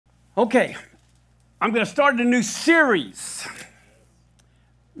Okay, I'm going to start a new series.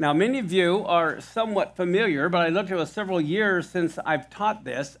 Now, many of you are somewhat familiar, but I looked at it was several years since I've taught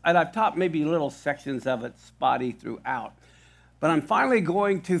this, and I've taught maybe little sections of it spotty throughout. But I'm finally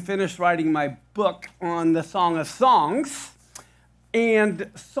going to finish writing my book on the Song of Songs and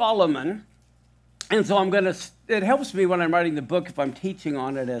Solomon. And so it helps me when I'm writing the book if I'm teaching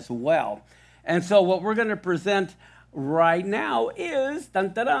on it as well. And so what we're going to present right now is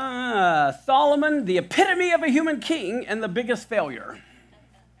Solomon, the epitome of a human king and the biggest failure.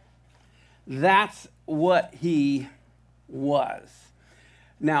 That's what he was.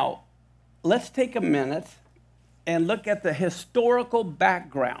 Now, let's take a minute and look at the historical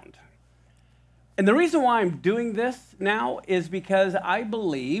background. And the reason why I'm doing this now is because I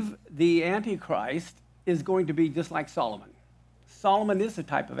believe the Antichrist is going to be just like Solomon. Solomon is a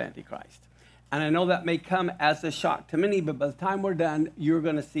type of Antichrist. And I know that may come as a shock to many, but by the time we're done, you're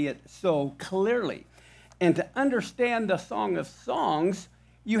going to see it so clearly. And to understand the Song of Songs,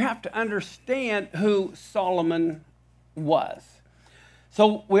 you have to understand who Solomon was.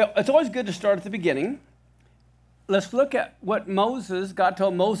 So it's always good to start at the beginning. Let's look at what God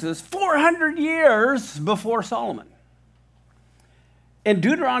told Moses 400 years before Solomon. In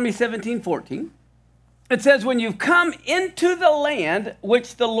Deuteronomy 17:14, it says, when you've come into the land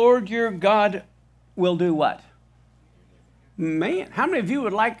which the Lord your God will do what? Man, how many of you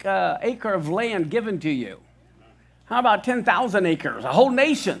would like an acre of land given to you? How about 10,000 acres, a whole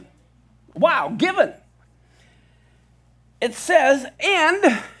nation? Wow, given. It says,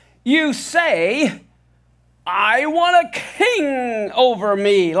 and you say, I want a king over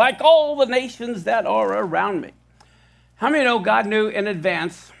me, like all the nations that are around me. How many know God knew in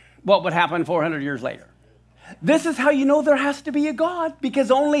advance what would happen 400 years later? This is how you know there has to be a God,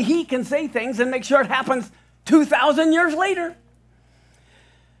 because only he can say things and make sure it happens 2,000 years later.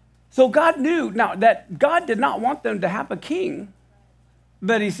 So God knew now that God did not want them to have a king,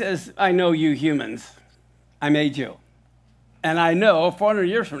 but he says, I know you humans. I made you. And I know 400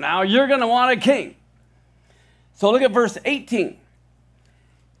 years from now, you're going to want a king. So look at verse 18.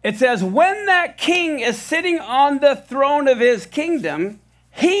 It says, when that king is sitting on the throne of his kingdom,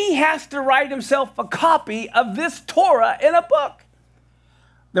 he has to write himself a copy of this Torah in a book.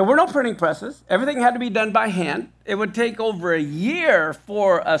 There were no printing presses. Everything had to be done by hand. It would take over a year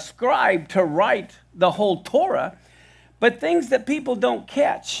for a scribe to write the whole Torah. But things that people don't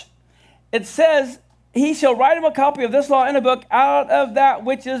catch. It says, he shall write him a copy of this law in a book out of that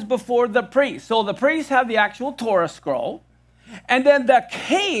which is before the priest. So the priests have the actual Torah scroll. And then the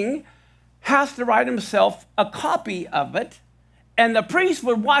king has to write himself a copy of it. And the priest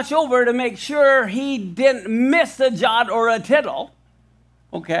would watch over to make sure he didn't miss a jot or a tittle.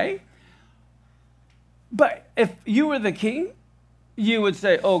 Okay? But if you were the king, you would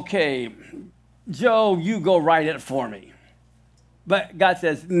say, okay, Joe, you go write it for me. But God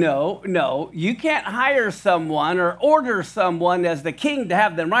says, no, you can't hire someone or order someone as the king to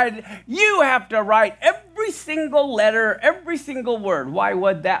have them write it. You have to write every single letter, every single word. Why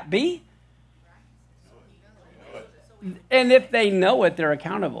would that be? And if they know it, they're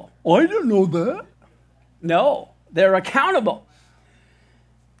accountable. Oh, I didn't know that. No, they're accountable.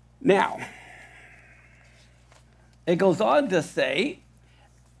 Now, it goes on to say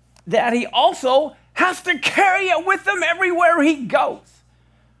that he also has to carry it with him everywhere he goes.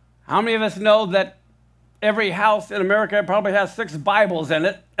 How many of us know that every house in America probably has 6 Bibles in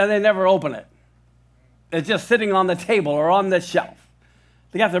it and they never open it? It's just sitting on the table or on the shelf.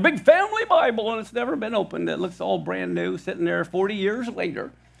 They got their big family Bible, and it's never been opened. It looks all brand new, sitting there 40 years later.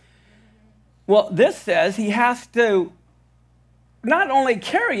 Well, this says he has to not only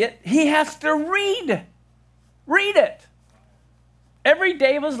carry it, he has to read it. Every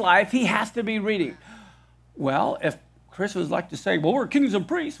day of his life, he has to be reading. Well, if Christians like to say, well, we're kings and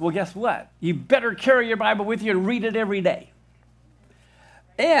priests, well, guess what? You better carry your Bible with you and read it every day.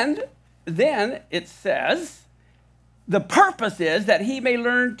 And then it says, the purpose is that he may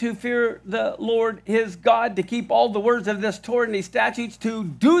learn to fear the Lord his God, to keep all the words of this Torah and these statutes, to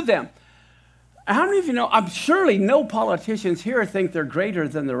do them. How many of you know, I'm surely no politicians here think they're greater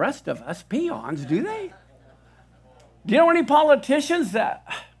than the rest of us peons, do they? Do you know any politicians that,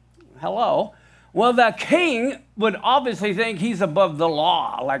 hello? Well, the king would obviously think he's above the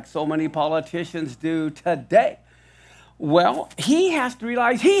law, like so many politicians do today. Well, he has to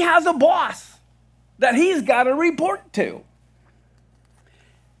realize he has a boss that he's got to report to.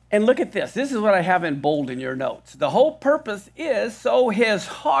 And look at this. This is what I have in bold in your notes. The whole purpose is so his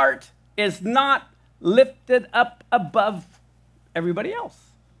heart is not lifted up above everybody else.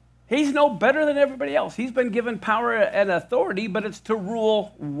 He's no better than everybody else. He's been given power and authority, but it's to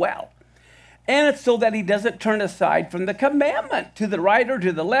rule well. And it's so that he doesn't turn aside from the commandment to the right or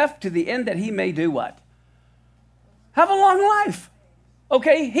to the left, to the end that he may do what? Have a long life.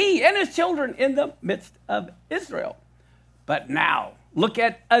 Okay, he and his children in the midst of Israel. But now, look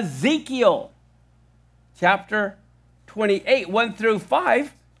at Ezekiel chapter 28, 1 through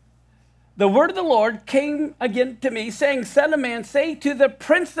 5. The word of the Lord came again to me, saying, Son of man, say to the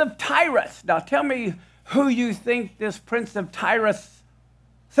prince of Tyrus. Now tell me who you think this prince of Tyrus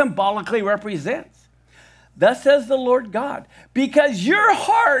symbolically represents. Thus says the Lord God, because your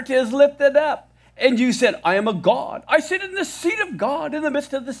heart is lifted up, and you said, I am a God. I sit in the seat of God in the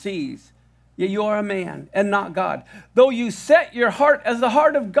midst of the seas. Yet you are a man and not God. Though you set your heart as the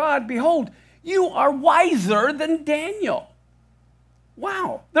heart of God, behold, you are wiser than Daniel.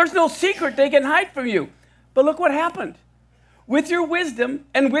 Wow, there's no secret they can hide from you. But look what happened. With your wisdom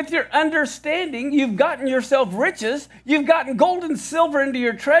and with your understanding, you've gotten yourself riches. You've gotten gold and silver into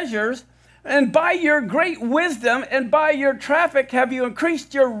your treasures. And by your great wisdom and by your traffic have you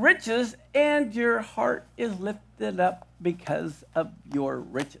increased your riches, and your heart is lifted up because of your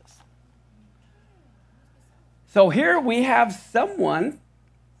riches. So here we have someone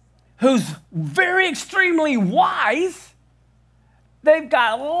who's very extremely wise. They've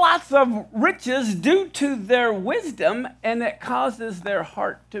got lots of riches due to their wisdom, and it causes their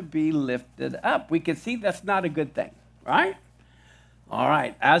heart to be lifted up. We can see that's not a good thing, right? All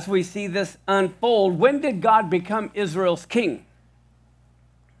right, as we see this unfold, when did God become Israel's king?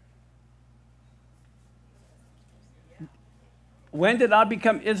 When did God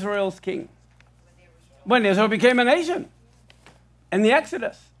become Israel's king? When Israel became a nation. In the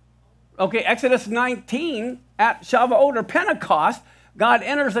Exodus. Okay, Exodus 19, at Shavuot or Pentecost, God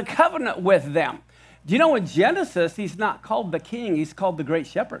enters a covenant with them. Do you know in Genesis, he's not called the king, he's called the great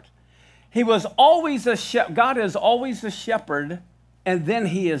shepherd. He was always a shepherd. God is always a shepherd, and then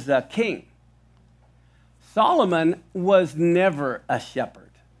he is a king. Solomon was never a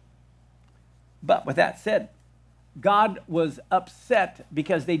shepherd. But with that said, God was upset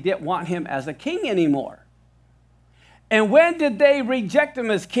because they didn't want him as a king anymore. And when did they reject him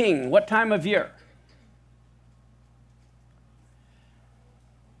as king? What time of year?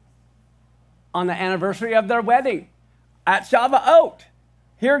 On the anniversary of their wedding at Shavuot.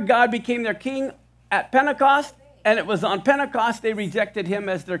 Here God became their king at Pentecost, and it was on Pentecost they rejected him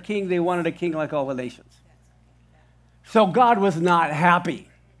as their king. They wanted a king like all the nations. So God was not happy.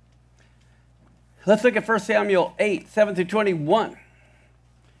 Let's look at 1 Samuel 8, 7 through 21.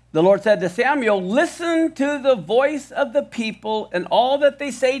 The Lord said to Samuel, listen to the voice of the people and all that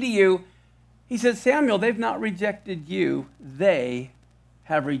they say to you. He said, Samuel, they've not rejected you. They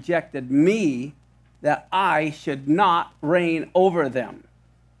have rejected me, that I should not reign over them.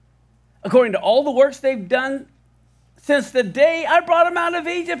 According to all the works they've done since the day I brought them out of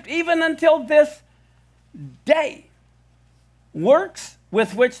Egypt, even until this day. Works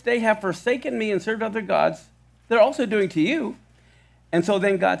with which they have forsaken me and served other gods, they're also doing to you. And so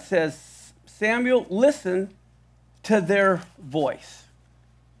then God says, Samuel, listen to their voice.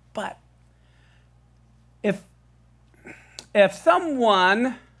 But if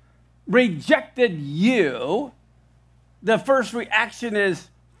someone rejected you, the first reaction is,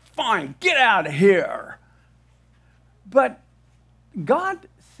 fine, get out of here. But God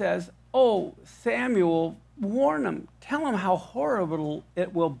says, oh, Samuel, warn them. Tell them how horrible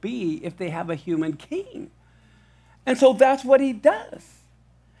it will be if they have a human king. And so that's what he does.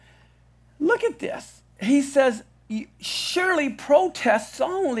 Look at this. He says, surely protest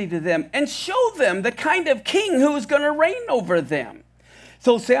solemnly to them and show them the kind of king who is going to reign over them.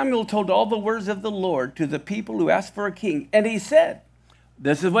 So Samuel told all the words of the Lord to the people who asked for a king. And he said,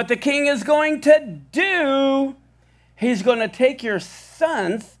 this is what the king is going to do. He's going to take your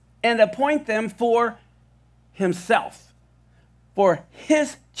sons and appoint them for himself, for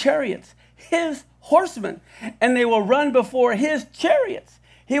his chariots, his horsemen, and they will run before his chariots.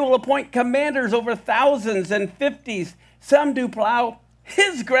 He will appoint commanders over thousands and fifties. Some do plow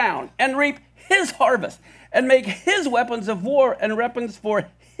his ground and reap his harvest and make his weapons of war and weapons for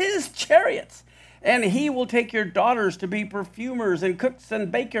his chariots. And he will take your daughters to be perfumers and cooks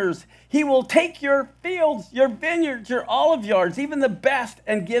and bakers. He will take your fields, your vineyards, your olive yards, even the best,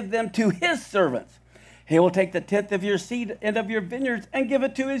 and give them to his servants. He will take the tenth of your seed and of your vineyards and give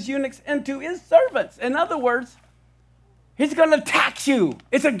it to his eunuchs and to his servants. In other words, he's going to tax you.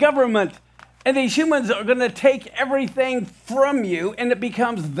 It's a government. And these humans are going to take everything from you, and it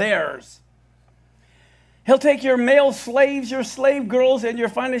becomes theirs. He'll take your male slaves, your slave girls, and your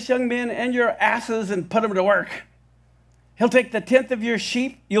finest young men, and your asses, and put them to work. He'll take the 10th of your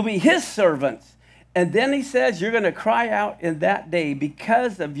sheep. You'll be his servants. And then he says, you're going to cry out in that day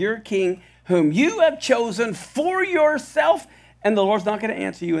because of your king whom you have chosen for yourself. And the Lord's not going to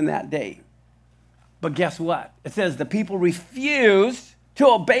answer you in that day. But guess what? It says the people refused to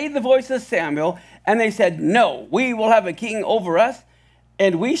obey the voice of Samuel. And they said, no, we will have a king over us.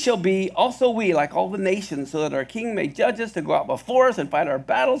 And we shall be also we, like all the nations, so that our king may judge us to go out before us and fight our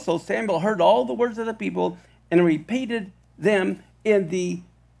battles. So Samuel heard all the words of the people and repeated them in the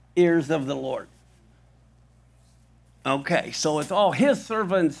ears of the Lord. Okay, so it's all his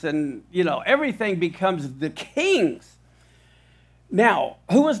servants and, everything becomes the king's. Now,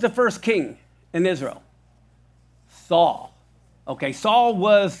 who was the first king in Israel? Saul. Okay, Saul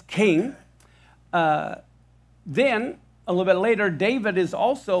was king. Then, a little bit later, David is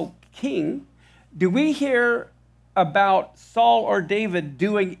also king. Do we hear about Saul or David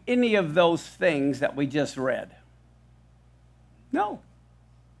doing any of those things that we just read? No,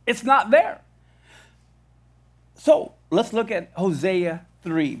 it's not there. So let's look at Hosea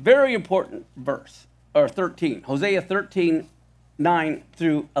 3, very important verse, or 13. Hosea 13, 9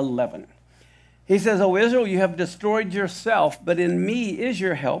 through 11. He says, O Israel, you have destroyed yourself, but in me is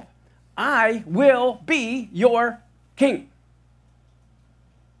your help. I will be your king.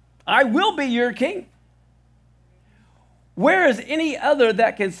 I will be your king. Where is any other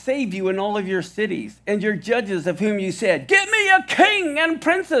that can save you in all of your cities and your judges of whom you said, give me a king and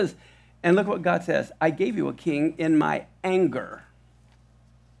princes? And look what God says. I gave you a king in my anger,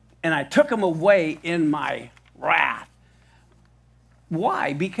 and I took him away in my wrath.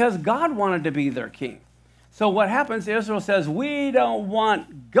 Why? Because God wanted to be their king. So what happens, Israel says, we don't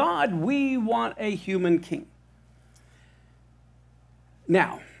want God, we want a human king.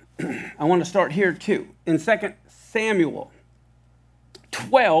 Now, I want to start here too. In 2 Samuel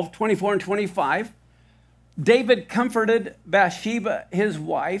 12, 24 and 25, David comforted Bathsheba, his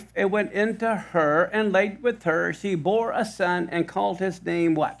wife, and went into her and laid with her. She bore a son and called his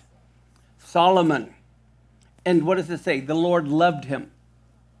name what? Solomon. And what does it say? The Lord loved him.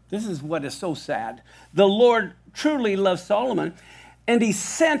 This is what is so sad. The Lord truly loved Solomon, and he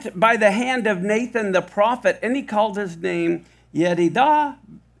sent by the hand of Nathan the prophet, and he called his name Yedidah,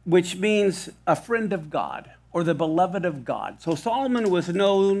 which means a friend of God, or the beloved of God. So Solomon was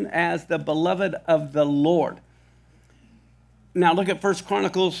known as the beloved of the Lord. Now look at 1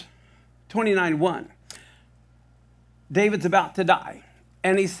 Chronicles 29:1. David's about to die.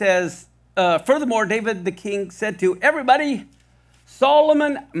 And he says, furthermore, David the king said to everybody,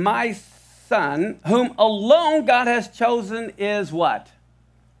 Solomon, my son, whom alone God has chosen, is what?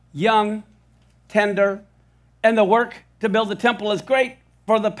 Young, tender, and the work to build the temple is great.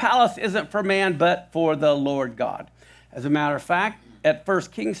 For the palace isn't for man, but for the Lord God. As a matter of fact, at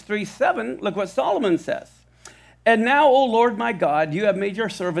 1 Kings 3:7, look what Solomon says. And now, O Lord my God, you have made your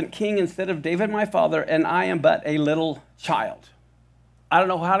servant king instead of David my father, and I am but a little child. I don't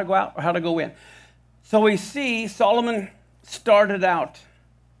know how to go out or how to go in. So we see Solomon started out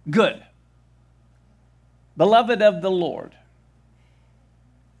good, beloved of the Lord.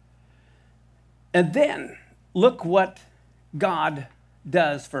 And then look what God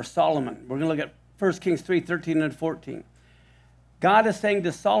does for Solomon. We're going to look at 1 Kings 3, 13 and 14. God is saying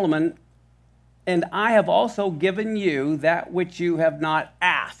to Solomon, and I have also given you that which you have not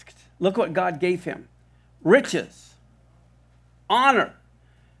asked. Look what God gave him. Riches, honor,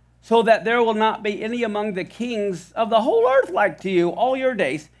 so that there will not be any among the kings of the whole earth like to you all your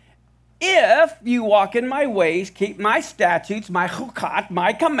days. If you walk in my ways, keep my statutes, my chukat,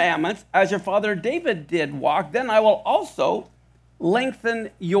 my commandments, as your father David did walk, then I will also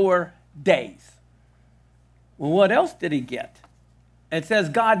lengthen your days. Well, what else did he get? It says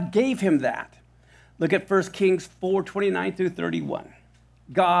God gave him that. Look at 1 Kings 4, 29 through 31.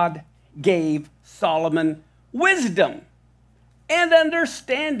 God gave Solomon wisdom and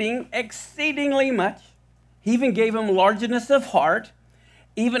understanding exceedingly much. He even gave him largeness of heart,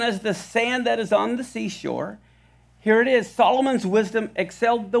 even as the sand that is on the seashore. Here it is. Solomon's wisdom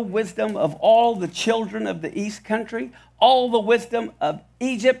excelled the wisdom of all the children of the east country, all the wisdom of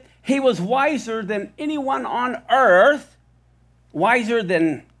Egypt. He was wiser than anyone on earth, wiser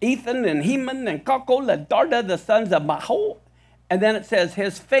than Ethan and Heman and Kakol and Darda, the sons of Mahol. And then it says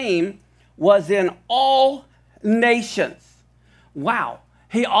his fame was in all nations. Wow.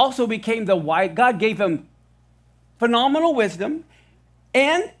 He also became the wise. God gave him phenomenal wisdom,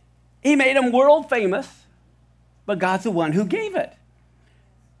 and he made him world famous. But God's the one who gave it.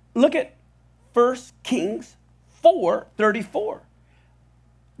 Look at 1 Kings 4:34.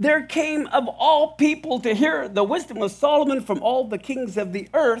 There came of all people to hear the wisdom of Solomon from all the kings of the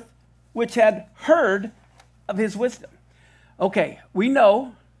earth, which had heard of his wisdom. Okay, we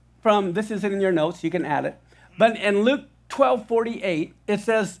know from, this is in your notes, you can add it, but in Luke 12:48, it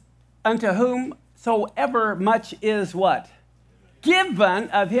says, unto whomsoever much is what? Given,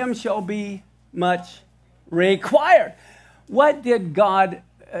 of him shall be much required. What did God,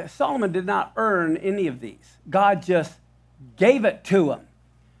 Solomon did not earn any of these. God just gave it to him.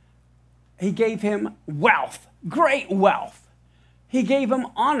 He gave him wealth, great wealth. He gave him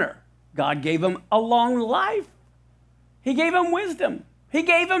honor. God gave him a long life. He gave him wisdom. He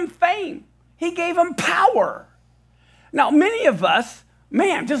gave him fame. He gave him power. Now, many of us,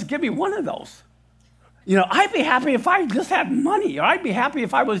 man, just give me one of those. You know, I'd be happy if I just had money, or I'd be happy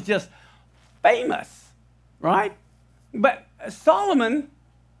if I was just famous, right? But Solomon,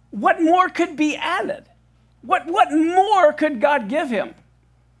 what more could be added? What more could God give him?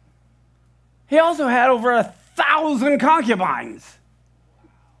 He also had over 1,000 concubines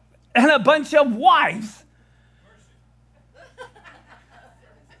and a bunch of wives.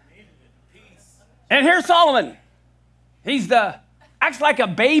 And here's Solomon. Acts like a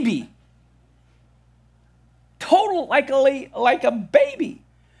baby. Totally like a baby.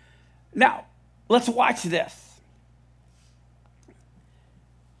 Now, let's watch this.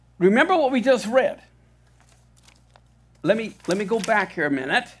 Remember what we just read. Let me go back here a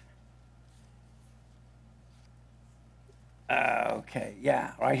minute. Okay,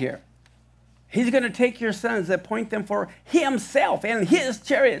 yeah, right here. He's going to take your sons and appoint them for himself and his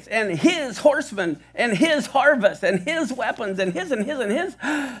chariots and his horsemen and his harvest and his weapons and his and his and his.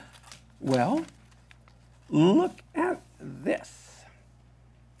 Well, look at this.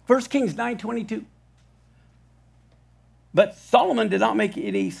 1 Kings 9:22. But Solomon did not make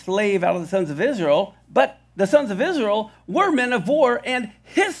any slave out of the sons of Israel, but the sons of Israel were men of war, and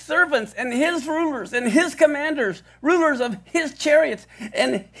his servants and his rulers and his commanders, rulers of his chariots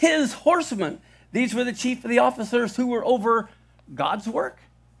and his horsemen. These were the chief of the officers who were over God's work.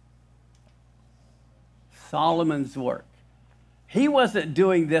 Solomon's work. He wasn't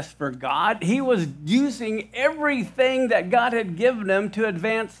doing this for God. He was using everything that God had given him to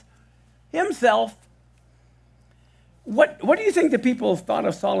advance himself. What do you think the people thought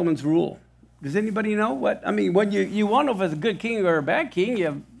of Solomon's rule? Does anybody know what? I mean, when you want to know if it's a good king or a bad king,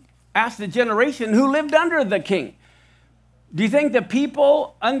 you ask the generation who lived under the king. Do you think the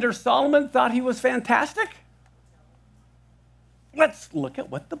people under Solomon thought he was fantastic? Let's look at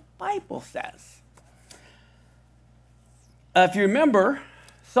what the Bible says. If you remember,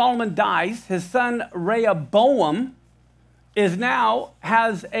 Solomon dies. His son Rehoboam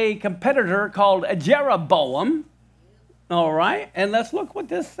has a competitor called Jeroboam. All right, and let's look what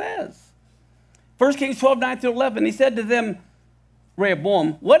this says. 1 Kings 12:9-11, he said to them,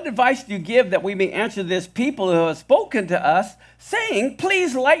 Rehoboam, what advice do you give that we may answer this people who have spoken to us, saying,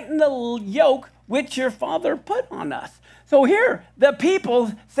 please lighten the yoke which your father put on us? So here, the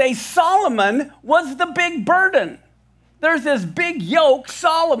people say Solomon was the big burden. There's this big yoke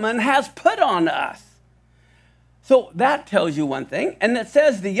Solomon has put on us. So that tells you one thing. And it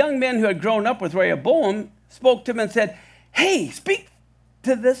says the young men who had grown up with Rehoboam spoke to him and said, hey, speak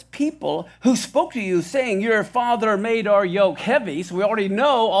to this people who spoke to you, saying, your father made our yoke heavy. So we already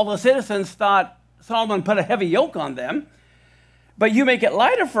know all the citizens thought Solomon put a heavy yoke on them. But you make it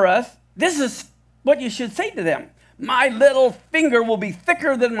lighter for us. This is what you should say to them. My little finger will be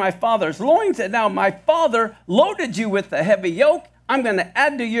thicker than my father's loins. And now my father loaded you with the heavy yoke. I'm going to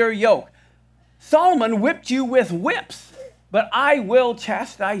add to your yoke. Solomon whipped you with whips, but I will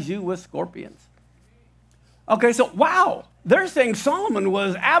chastise you with scorpions. Okay, so wow. They're saying Solomon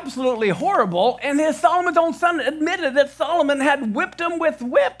was absolutely horrible, and Solomon's own son admitted that Solomon had whipped him with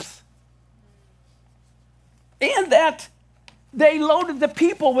whips. And that they loaded the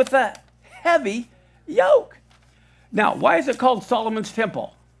people with a heavy yoke. Now, why is it called Solomon's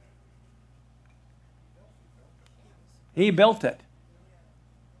temple? He built it.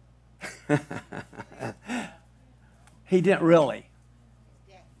 He didn't really.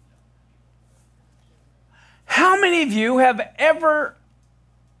 How many of you have ever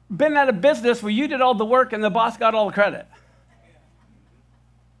been at a business where you did all the work and the boss got all the credit?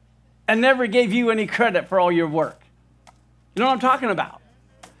 And never gave you any credit for all your work? You know what I'm talking about?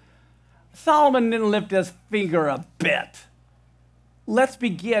 Solomon didn't lift his finger a bit. Let's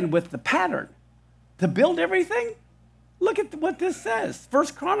begin with the pattern. To build everything, look at what this says. 1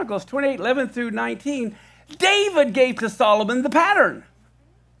 Chronicles 28:11-19. David gave to Solomon the pattern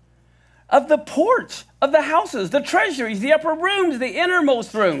of the porch, of the houses, the treasuries, the upper rooms, the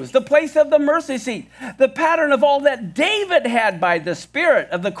innermost rooms, the place of the mercy seat, the pattern of all that David had by the Spirit,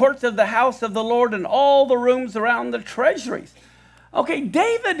 of the courts of the house of the Lord and all the rooms around the treasuries. Okay,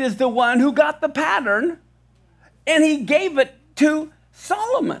 David is the one who got the pattern, and he gave it to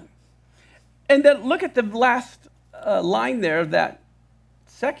Solomon. And then look at the last line there, that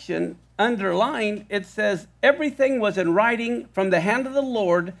section underlined. It says, everything was in writing from the hand of the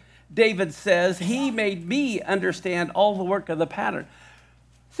Lord. David says, he made me understand all the work of the pattern.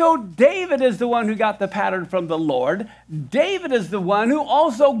 So David is the one who got the pattern from the Lord. David is the one who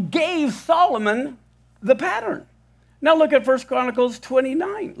also gave Solomon the pattern. Now look at 1 Chronicles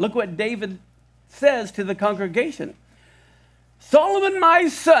 29. Look what David says to the congregation. Solomon, my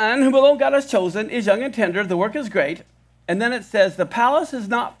son, whom alone God has chosen, is young and tender. The work is great. And then it says, the palace is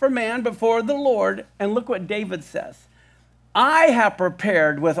not for man, but for the Lord. And look what David says. I have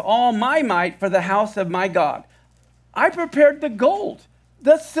prepared with all my might for the house of my God. I prepared the gold,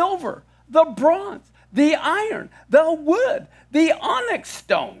 the silver, the bronze, the iron, the wood, the onyx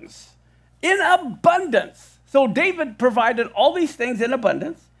stones in abundance. So David provided all these things in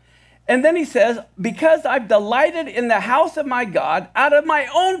abundance. And then he says, because I've delighted in the house of my God, out of my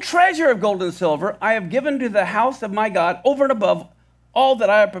own treasure of gold and silver, I have given to the house of my God over and above all that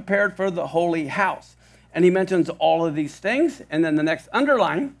I have prepared for the holy house. And he mentions all of these things. And then the next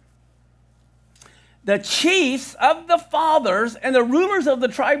underline, the chiefs of the fathers and the rulers of the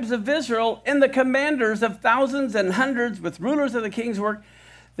tribes of Israel and the commanders of thousands and hundreds with rulers of the king's work,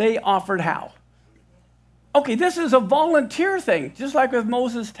 they offered how? Okay, this is a volunteer thing, just like with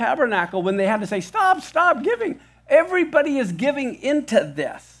Moses' tabernacle when they had to say, stop giving. Everybody is giving into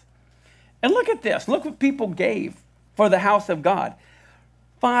this. And look at this. Look what people gave for the house of God.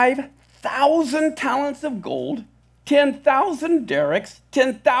 5,000 talents of gold, 10,000 derricks,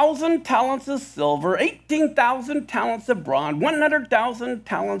 10,000 talents of silver, 18,000 talents of bronze, 100,000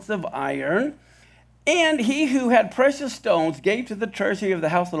 talents of iron. And he who had precious stones gave to the treasury of the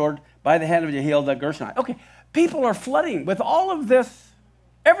house of the Lord by the hand of Jehiel the Gershonite. Okay, people are flooding with all of this,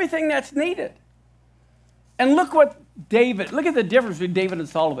 everything that's needed. And look what look at the difference between David and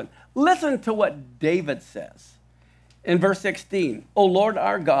Solomon. Listen to what David says in verse 16. O Lord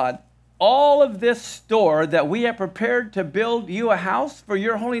our God, all of this store that we have prepared to build you a house for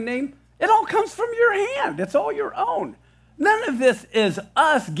your holy name, it all comes from your hand. It's all your own. None of this is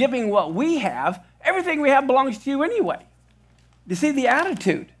us giving what we have. Everything we have belongs to you anyway. You see the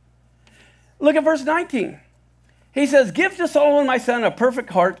attitude. Look at verse 19. He says, give to Solomon, my son, a perfect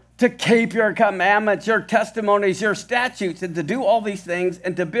heart to keep your commandments, your testimonies, your statutes, and to do all these things,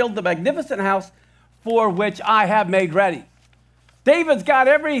 and to build the magnificent house for which I have made ready. David's got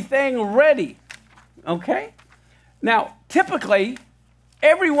everything ready, okay? Now, typically,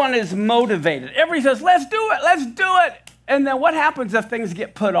 everyone is motivated. Everybody says, let's do it. And then what happens if things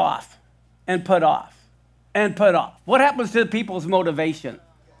get put off and put off and put off? What happens to people's motivation?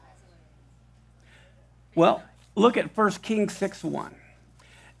 Well, look at 1 Kings 6:1.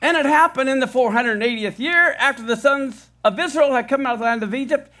 And it happened in the 480th year, after the sons of Israel had come out of the land of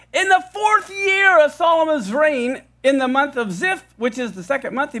Egypt, in the 4th year of Solomon's reign, in the month of Ziph, which is the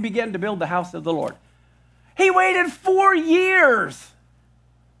 2nd month, he began to build the house of the Lord. He waited 4 years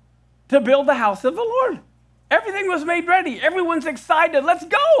to build the house of the Lord. Everything was made ready. Everyone's excited. Let's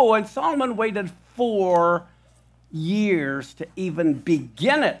go. And Solomon waited 4 years to even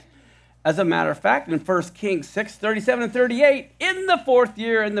begin it. As a matter of fact, in 1 Kings 6, 37 and 38, in the 4th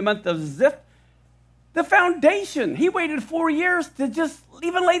year, in the month of Ziph, the foundation. He waited 4 years to just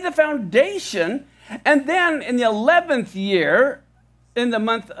even lay the foundation. And then in the 11th year, in the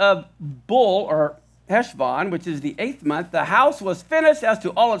month of Bul, or Heshvan, which is the 8th month, the house was finished as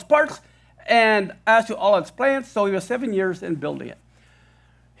to all its parts and as to all its plans. So he was 7 years in building it.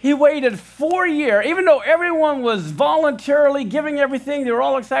 He waited 4 years, even though everyone was voluntarily giving everything. They were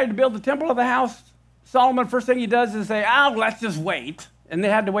all excited to build the temple of the house. Solomon, first thing he does is say, let's just wait. And they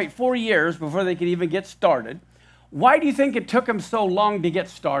had to wait 4 years before they could even get started. Why do you think it took them so long to get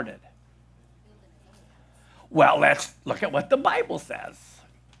started? Well, let's look at what the Bible says.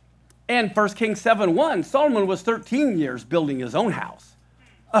 In 1 Kings 7:1, Solomon was 13 years building his own house.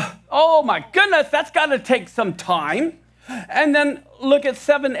 Oh my goodness, that's got to take some time. And then look at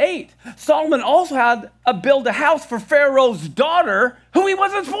 7:8. Solomon also had to build a house for Pharaoh's daughter, who he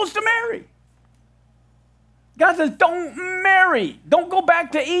wasn't supposed to marry. God says, don't marry. Don't go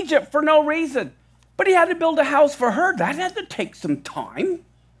back to Egypt for no reason. But he had to build a house for her. That had to take some time.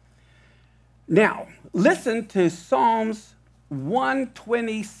 Now, listen to Psalms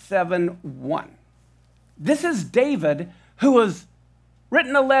 127:1. This is David, who has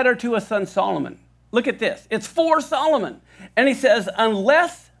written a letter to his son Solomon. Look at this. It's for Solomon. And he says,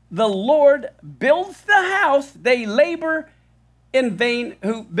 unless the Lord builds the house, they labor in vain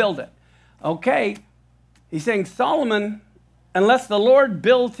who build it. Okay. He's saying, Solomon, unless the Lord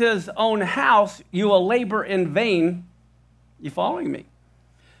builds his own house, you will labor in vain You following me?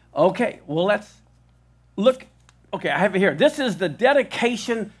 Okay, well, let's look. Okay, I have it here. This is the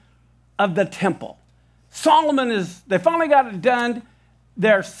dedication of the temple. They finally got it done.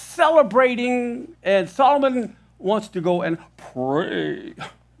 They're celebrating, and Solomon wants to go and pray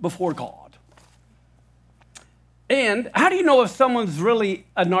before God. And how do you know if someone's really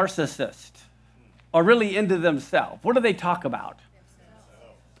a narcissist or really into themselves? What do they talk about?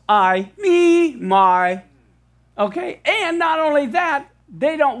 I, me, my. Okay, and not only that,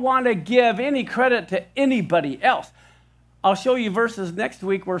 they don't want to give any credit to anybody else. I'll show you verses next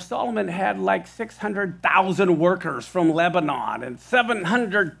week where Solomon had like 600,000 workers from Lebanon and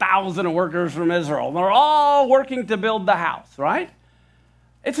 700,000 workers from Israel. They're all working to build the house, right?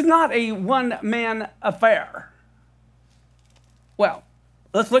 It's not a one-man affair. Well,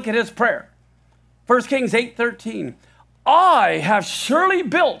 let's look at his prayer. 1 Kings 8:13. I have surely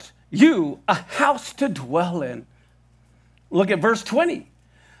built you a house to dwell in. Look at verse 20.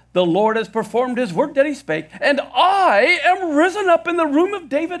 The Lord has performed his word that he spake, and I am risen up in the room of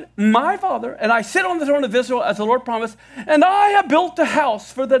David, my father, and I sit on the throne of Israel as the Lord promised, and I have built a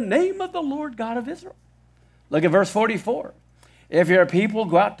house for the name of the Lord God of Israel. Look at verse 44. If your people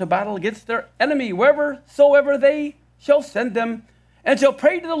go out to battle against their enemy, whereversoever they shall send them, and shall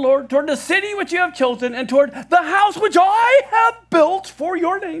pray to the Lord toward the city which you have chosen, and toward the house which I have built for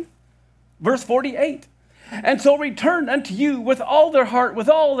your name. Verse 48. And so return unto you with all their heart, with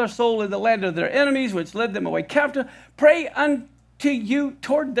all their soul in the land of their enemies, which led them away captive. Pray unto you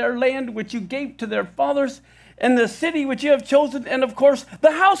toward their land, which you gave to their fathers, and the city which you have chosen, and of course,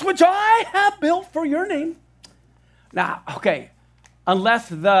 the house which I have built for your name. Now, okay, unless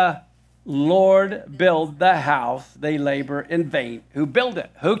the Lord build the house, they labor in vain. Who built it?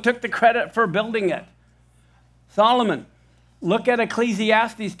 Who took the credit for building it? Solomon. Look at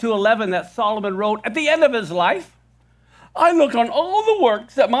Ecclesiastes 2:11 that Solomon wrote at the end of his life. I look on all the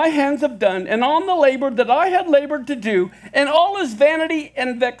works that my hands have done, and on the labor that I had labored to do, and all is vanity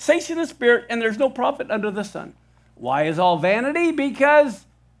and vexation of spirit, and there's no profit under the sun. Why is all vanity? Because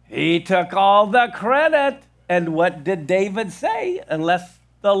he took all the credit. And what did David say? Unless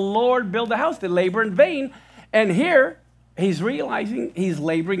the Lord build a house, they labor in vain. And here, he's realizing he's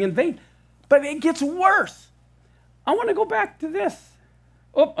laboring in vain. But it gets worse. I want to go back to this.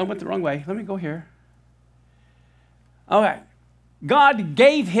 Oh, I went the wrong way. Let me go here. Okay. God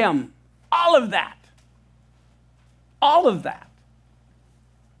gave him all of that. All of that.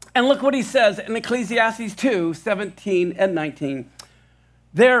 And look what he says in Ecclesiastes 2:17 and 19.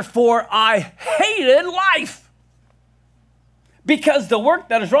 Therefore I hated life, because the work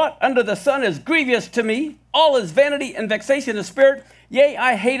that is wrought under the sun is grievous to me. All is vanity and vexation of spirit. Yea,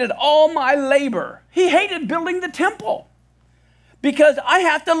 I hated all my labor. He hated building the temple because I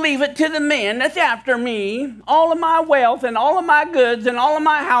have to leave it to the man that's after me. All of my wealth and all of my goods and all of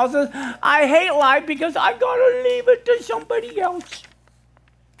my houses. I hate life because I've got to leave it to somebody else.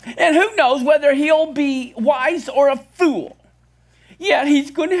 And who knows whether he'll be wise or a fool. Yet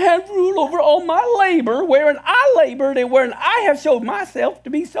he's going to have rule over all my labor, wherein I labored and wherein I have showed myself to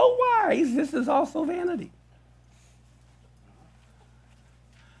be so wise. This is also vanity.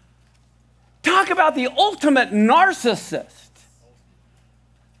 Talk about the ultimate narcissist.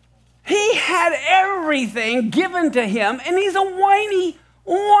 He had everything given to him, and he's a whiny,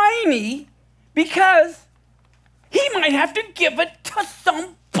 because he might have to give it to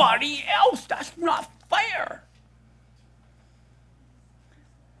somebody else. That's not fair.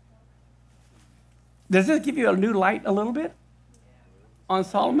 Does this give you a new light a little bit on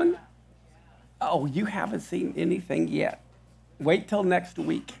Solomon? Oh, you haven't seen anything yet. Wait till next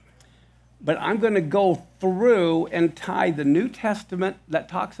week. But I'm going to go through and tie the New Testament that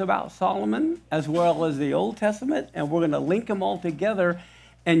talks about Solomon as well as the Old Testament, and we're going to link them all together,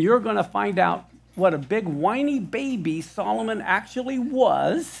 and you're going to find out what a big whiny baby Solomon actually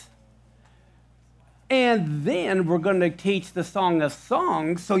was. And then we're going to teach the Song of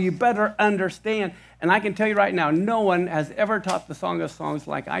Songs, so you better understand. And I can tell you right now, no one has ever taught the Song of Songs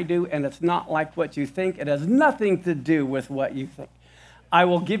like I do, and it's not like what you think. It has nothing to do with what you think. I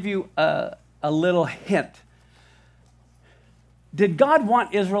will give you a little hint. Did God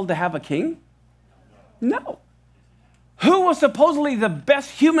want Israel to have a king? No. Who was supposedly the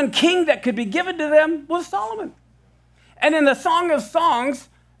best human king that could be given to them was Solomon. And in the Song of Songs,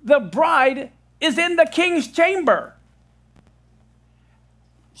 the bride is in the king's chamber.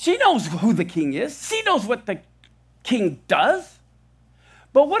 She knows who the king is. She knows what the king does.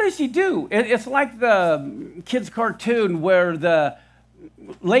 But what does she do? It's like the kids' cartoon where the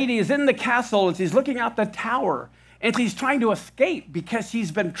lady is in the castle and she's looking out the tower and she's trying to escape because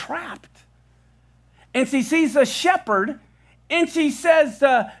she's been trapped. And she sees a shepherd And she says,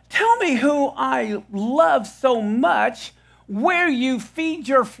 tell me who I love so much, where you feed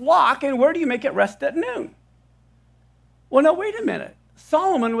your flock, and where do you make it rest at noon? Well, no, wait a minute.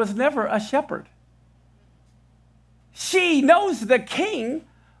 Solomon was never a shepherd. She knows the king,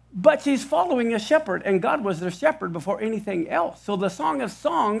 but she's following a shepherd, and God was their shepherd before anything else. So the Song of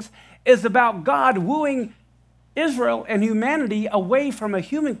Songs is about God wooing Israel and humanity away from a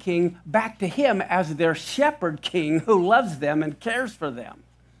human king back to him as their shepherd king who loves them and cares for them.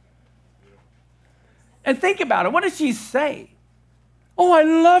 And think about it. What does she say? Oh, I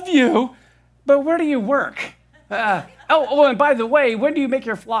love you, but where do you work? Oh, and by the way, when do you make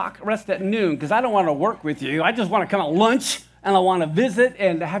your flock rest at noon? Because I don't want to work with you. I just want to come at lunch, and I want to visit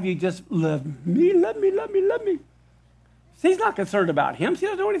and have you just love me, love me, love me, love me. She's not concerned about him. She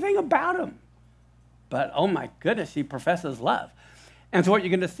doesn't know anything about him. But, oh my goodness, she professes love. And so what you're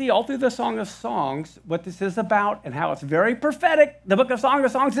going to see all through the Song of Songs, what this is about and how it's very prophetic. The book of Song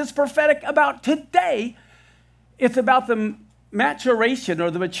of Songs is prophetic about today. It's about the maturation or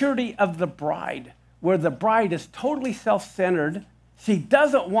the maturity of the bride, where the bride is totally self-centered. She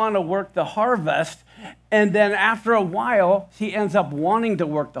doesn't want to work the harvest. And then after a while, she ends up wanting to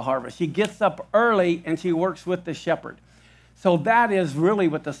work the harvest. She gets up early and she works with the shepherd. So that is really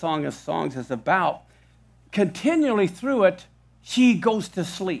what the Song of Songs is about. Continually through it, she goes to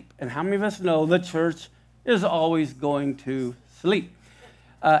sleep. And how many of us know the church is always going to sleep?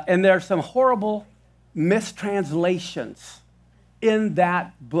 And there are some horrible mistranslations in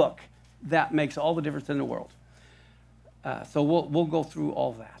that book that makes all the difference in the world. So we'll go through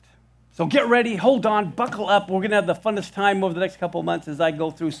all that. So get ready, hold on, buckle up. We're going to have the funnest time over the next couple of months as I go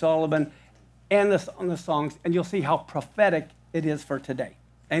through Solomon and the Song of Songs, and you'll see how prophetic it is for today.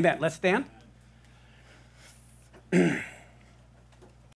 Amen. Let's stand.